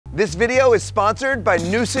This video is sponsored by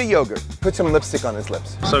Noosa Yogurt. Put some lipstick on his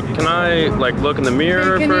lips. So can I like look in the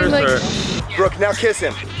mirror first? Or? Brooke, now kiss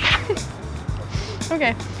him.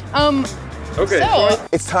 Okay. Okay. So.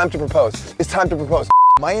 It's time to propose. It's time to propose.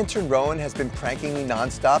 My intern Rowan has been pranking me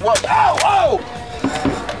nonstop. Whoa, ow,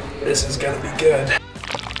 oh! This is gonna be good.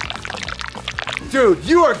 Dude,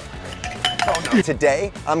 you are... Oh no.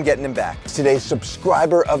 Today, I'm getting him back. Today's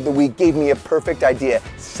subscriber of the week gave me a perfect idea.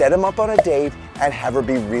 Set him up on a date and have her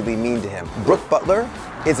be really mean to him. Brooke Butler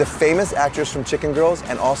is a famous actress from Chicken Girls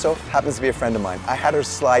and also happens to be a friend of mine. I had her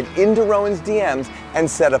slide into Rowan's DMs and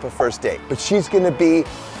set up a first date. But she's gonna be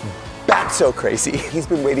bat-so crazy. He's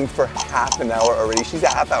been waiting for half an hour already. She's a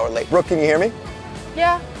half hour late. Brooke, can you hear me?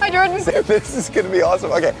 Yeah. Hi, Jordan. This is gonna be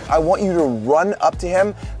awesome. Okay, I want you to run up to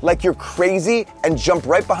him like you're crazy and jump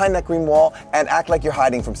right behind that green wall and act like you're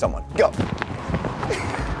hiding from someone. Go.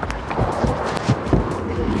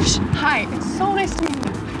 Hi, it's so nice to meet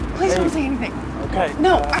you. Please don't say anything. Okay.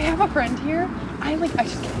 No, I have a friend here. I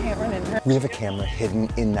just can't run into her. We have a camera hidden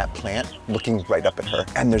in that plant, looking right up at her.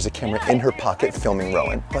 And there's a camera in her pocket filming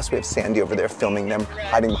Rowan. Plus we have Sandy over there filming them,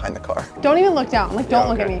 hiding behind the car. Don't even look down. Like, don't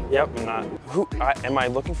look at me. Yep, I'm not. Who, am I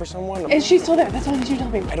looking for someone? Is she still there? That's all you tell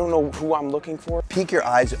me. I don't know who I'm looking for. Peek your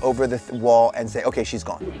eyes over the wall and say, okay, she's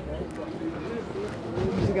gone.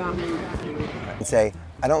 She's gone. And say,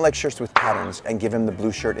 I don't like shirts with patterns, and give him the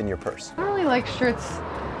blue shirt in your purse. I don't really like shirts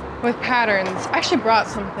with patterns. I actually brought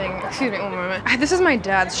something. Excuse me, one moment. This is my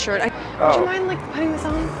dad's shirt. Would you mind like putting this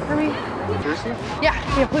on for me? Seriously?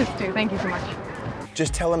 Yeah, please do. Thank you so much.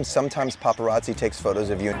 Just tell him sometimes paparazzi takes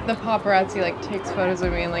photos of you. The paparazzi like takes photos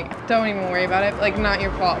of me and like, don't even worry about it. Like, not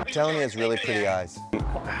your fault. Tell him he has really pretty eyes.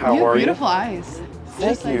 How You are have you? beautiful eyes.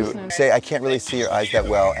 Thank you. Say, I can't really see your eyes that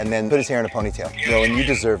well, and then put his hair in a ponytail. Rowan, you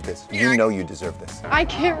deserve this. You know you deserve this. I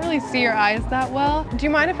can't really see your eyes that well. Do you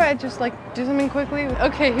mind if I just like do something quickly?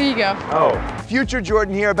 Okay, here you go. Oh. Future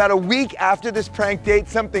Jordan here. About a week after this prank date,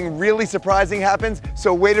 something really surprising happens,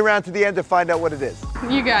 so wait around to the end to find out what it is.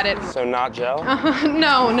 You got it. So not gel?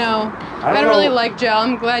 No. I don't really like gel.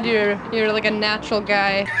 I'm glad you're like a natural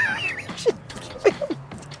guy.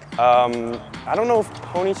 I don't know if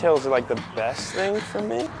ponytails are like the best thing for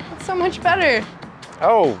me. It's so much better.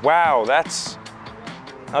 Oh, wow, that's,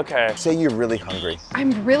 okay. Say you're really hungry.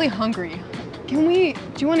 I'm really hungry. Do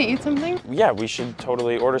you want to eat something? Yeah, we should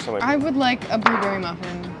totally order something. I would like a blueberry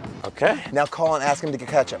muffin. Okay. Now call and ask him to get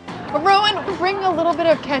ketchup. But Rowan, bring a little bit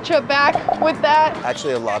of ketchup back with that.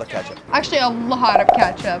 Actually, a lot of ketchup. Actually, a lot of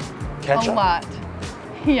ketchup. Ketchup? A lot.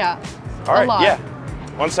 Yeah. All right, a lot. yeah.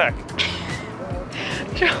 1 sec.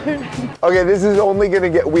 Jordan. Okay, this is only gonna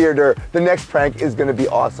get weirder. The next prank is gonna be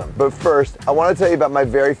awesome. But first, I wanna tell you about my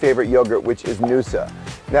very favorite yogurt, which is Noosa.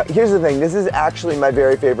 Now, here's the thing, this is actually my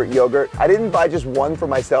very favorite yogurt. I didn't buy just one for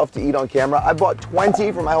myself to eat on camera. I bought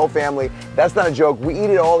 20 for my whole family. That's not a joke, we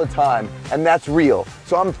eat it all the time, and that's real.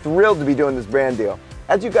 So I'm thrilled to be doing this brand deal.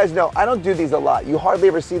 As you guys know, I don't do these a lot. You hardly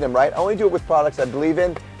ever see them, right? I only do it with products I believe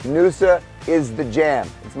in. Noosa is the jam.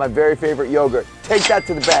 It's my very favorite yogurt. Take that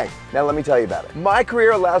to the bank. Now let me tell you about it. My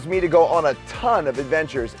career allows me to go on a ton of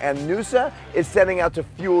adventures, and Noosa is setting out to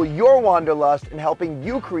fuel your wanderlust and helping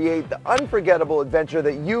you create the unforgettable adventure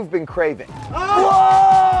that you've been craving.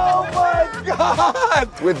 Oh my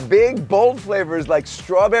God! With big, bold flavors like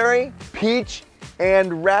strawberry, peach,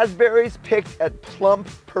 and raspberries picked at plump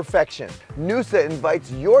perfection. Noosa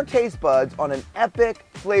invites your taste buds on an epic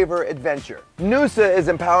flavor adventure. Noosa is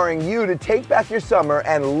empowering you to take back your summer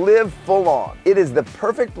and live full on. It is the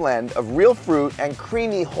perfect blend of real fruit and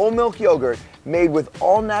creamy whole milk yogurt made with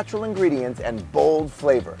all natural ingredients and bold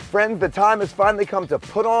flavor. Friends, the time has finally come to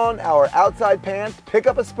put on our outside pants, pick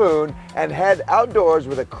up a spoon, and head outdoors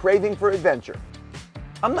with a craving for adventure.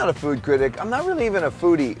 I'm not a food critic, I'm not really even a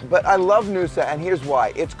foodie, but I love Noosa, and here's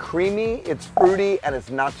why. It's creamy, it's fruity, and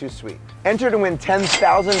it's not too sweet. Enter to win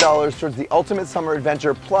 $10,000 towards the ultimate summer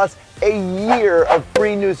adventure, plus a year of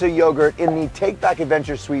free Noosa yogurt in the Take Back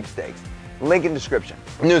Adventure sweepstakes. Link in description.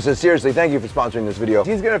 Noosa, seriously, thank you for sponsoring this video.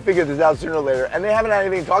 He's gonna figure this out sooner or later, and they haven't had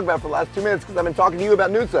anything to talk about for the last 2 minutes because I've been talking to you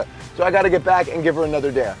about Noosa, so I gotta get back and give her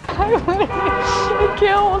another dare. I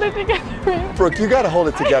can't hold it together. Brooke, you gotta hold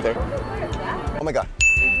it together. Oh my God.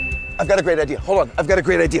 I've got a great idea. Hold on, I've got a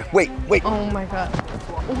great idea. Wait. Oh my God.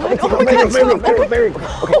 What? Oh my God, Mary.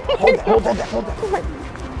 Okay, hold that.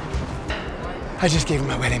 I just gave him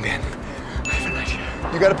my wedding band. I have an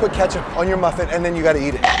idea. You gotta put ketchup on your muffin and then you gotta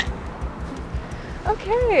eat it.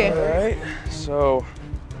 Okay. All right, so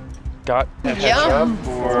got ketchup Yum. It's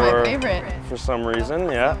my favorite. for some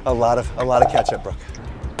reason, yeah. A lot of ketchup, Brooke.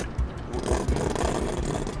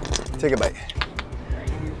 Take a bite.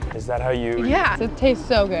 Is that how you? Yeah, it tastes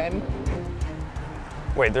so good.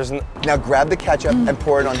 Wait, there's Now grab the ketchup and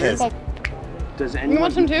pour it on his. Does anyone... You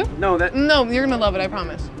want some too? No, No, you're gonna love it, I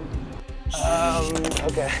promise.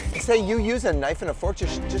 Okay. Say you use a knife and a fork,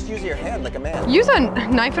 just use your hand like a man. Use a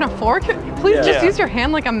knife and a fork? Please just Yeah. use your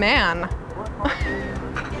hand like a man.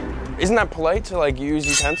 Isn't that polite to like use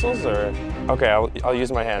utensils or? Okay, I'll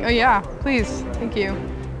use my hand. Oh yeah, please, thank you.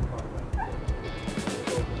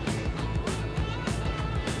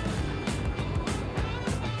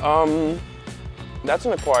 That's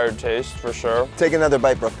an acquired taste for sure. Take another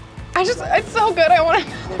bite, Brooke. It's so good, I want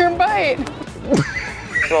another bite.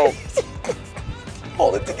 So,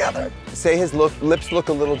 Hold it together. Say his lips look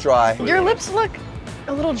a little dry. Your lips look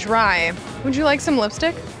a little dry. Would you like some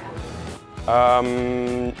lipstick?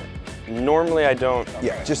 normally I don't.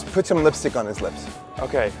 Yeah, just put some lipstick on his lips.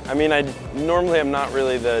 Okay, I mean, normally I'm not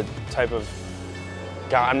really the type of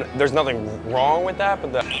guy, there's nothing wrong with that,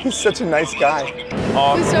 but He's such a nice guy.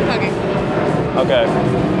 Please stop hugging. Okay,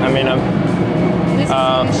 I mean,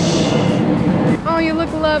 Oh, you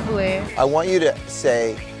look lovely. I want you to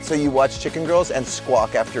say, so you watch Chicken Girls and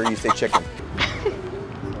squawk after you say chicken.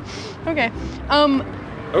 Okay.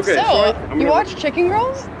 Okay, So, you watch Chicken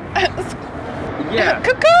Girls? Yeah.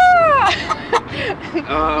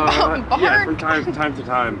 Yeah, from time to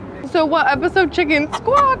time. So what episode Chicken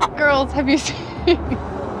Squawk Girls have you seen?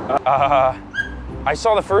 I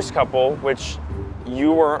saw the first couple, which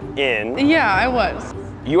you were in. Yeah, I was.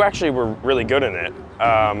 You actually were really good in it.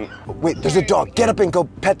 Wait, there's a dog. Get up and go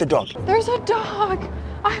pet the dog. There's a dog.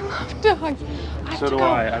 I love dogs. So do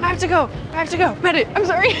I. I have to go. Pet it. I'm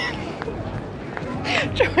sorry.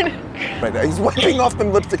 Jordan. Right now, he's wiping off the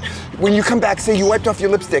lipstick. When you come back, say you wiped off your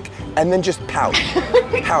lipstick, and then just pout.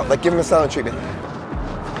 Pout, like give him a silent treatment.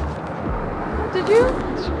 Did you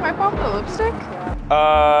wipe off the lipstick?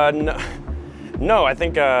 No, I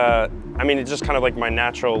think, I mean, it's just kind of like my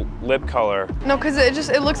natural lip color. No, because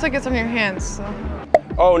it looks like it's on your hands. So.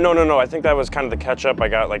 Oh, no, I think that was kind of the ketchup. I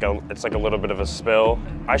got like it's like a little bit of a spill.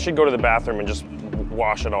 I should go to the bathroom and just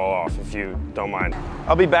wash it all off if you don't mind.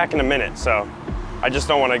 I'll be back in a minute, so I just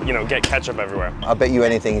don't want to, get ketchup everywhere. I'll bet you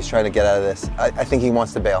anything he's trying to get out of this. I think he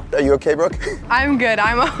wants to bail. Are you okay, Brooke? I'm good.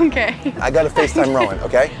 I'm okay. I got to FaceTime Rowan,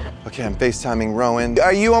 okay? Okay, I'm FaceTiming Rowan.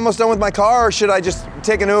 Are you almost done with my car, or should I just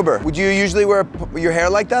take an Uber? Would you usually wear your hair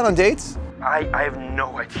like that on dates? I have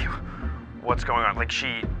no idea what's going on. Like,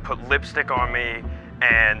 she put lipstick on me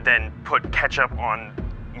and then put ketchup on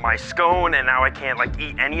my scone, and now I can't like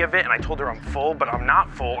eat any of it. And I told her I'm full, but I'm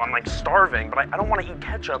not full. I'm like starving, but I don't want to eat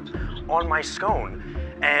ketchup on my scone.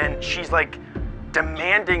 And she's like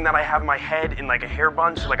demanding that I have my head in like a hair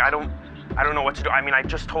bun. So like I don't know what to do. I mean, I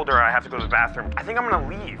just told her I have to go to the bathroom. I think I'm gonna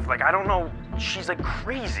leave. Like, I don't know. She's like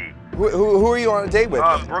crazy. Who are you on a date with?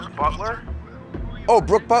 Brooke Butler. Oh,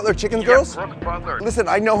 Brooke Butler, Chicken Girls? Yeah, Brooke Butler. Listen,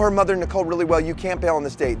 I know her mother, Nicole, really well. You can't bail on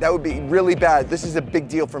this date. That would be really bad. This is a big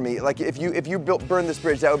deal for me. Like, if you burn this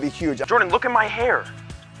bridge, that would be huge. Jordan, look at my hair.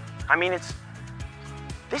 I mean,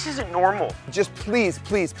 this isn't normal. Just please,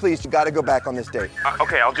 please, please, you gotta go back on this date.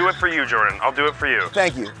 Okay, I'll do it for you, Jordan. I'll do it for you.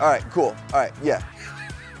 Thank you. All right, cool. All right, yeah.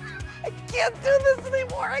 I can't do this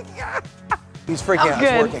anymore. I can't. He's freaking out.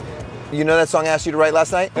 It's working. You know that song I asked you to write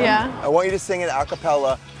last night? Yeah. I want you to sing it a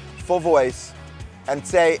cappella, full voice, and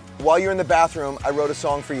say, while you're in the bathroom, I wrote a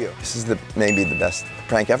song for you. This is maybe the best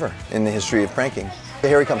prank ever in the history of pranking.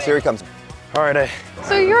 Here he comes, here he comes. All right,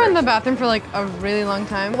 So you were in the bathroom for like a really long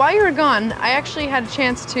time. While you were gone, I actually had a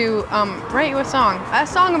chance to write you a song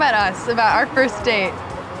about us, about our first date.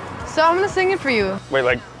 So I'm gonna sing it for you. Wait,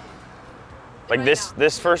 like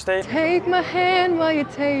this first date? Take my hand while you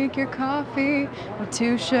take your coffee with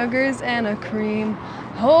 2 sugars and a cream.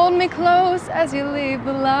 Hold me close as you leave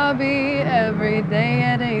the lobby every day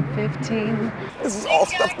at 8:15. This is all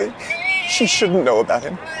stuff that she shouldn't know about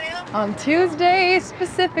him. On Tuesdays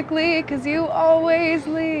specifically, 'cause you always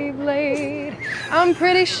leave late. I'm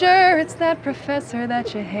pretty sure it's that professor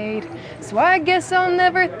that you hate. So I guess I'll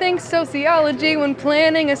never think sociology when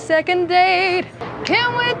planning a second date.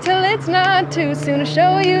 Can't wait till it's not too soon to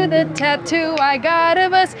show you the tattoo I got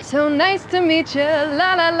of us. So nice to meet you,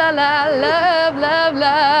 la la la la, love, love,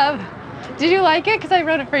 love. Did you like it? 'Cause I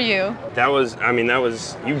wrote it for you. That was,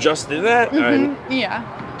 you just did that? Yeah.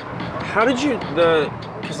 How did you,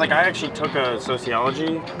 because like I actually took a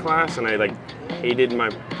sociology class and I like hated my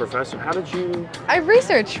professor. How did you? I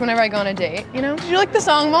research whenever I go on a date, you know? Did you like the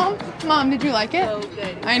song, Mom? Mom, did you like it? So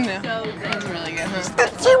good. I know. So good. It was really good, huh?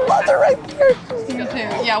 That's your mother right there. Me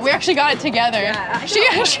too. Yeah, we actually got it together. Yeah. She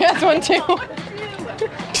has one too.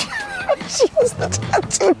 She has the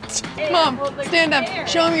tattoo too. Mom, stand up.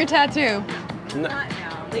 Show him your tattoo. Not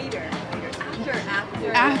now. Later.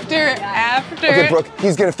 After. Okay, Brooke,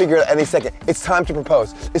 he's gonna figure it out any second. It's time to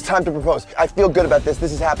propose. It's time to propose. I feel good about this.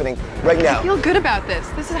 This is happening right now. I feel good about this.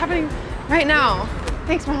 This is happening right now.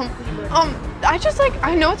 Thanks, Mom.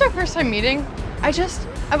 I know it's our first time meeting.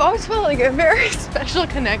 I've always felt like a very special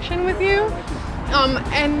connection with you.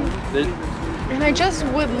 And I just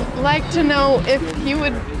would like to know if you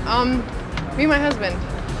would, be my husband.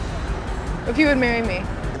 If you would marry me.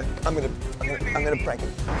 I'm gonna prank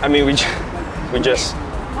him. I mean, we just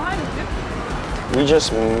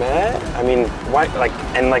met. I mean, why? Like,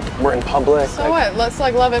 and like we're in public. So what? Let's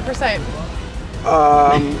like love at first sight.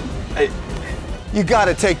 You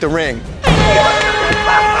gotta take the ring.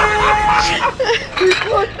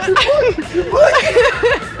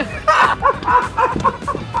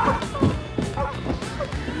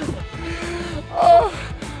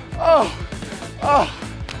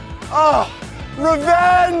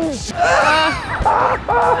 Revenge!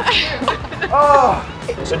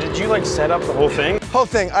 So did you like set up the whole thing? Whole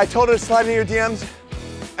thing. I told her to slide into your DMs.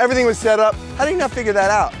 Everything was set up. How did you not figure that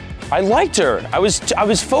out? I liked her. I was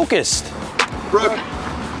focused. Brooke,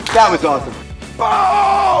 that was awesome.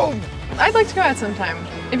 Boom! I'd like to go out sometime,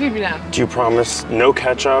 if you'd be down. Do you promise no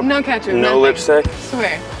ketchup? No ketchup. No nothing. lipstick?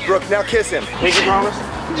 Swear. Brooke, now kiss him. Pinky promise?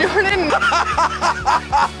 Jordan.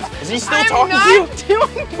 Is he still talking to you?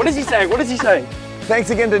 Doing What is he saying? What is he saying? Thanks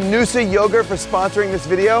again to Noosa Yogurt for sponsoring this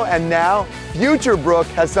video, and now future Brooke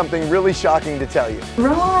has something really shocking to tell you.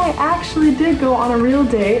 Ron and I actually did go on a real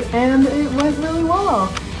date, and it went really well.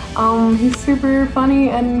 He's super funny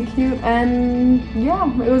and cute, and yeah,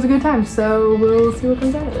 it was a good time, so we'll see what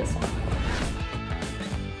comes out of this.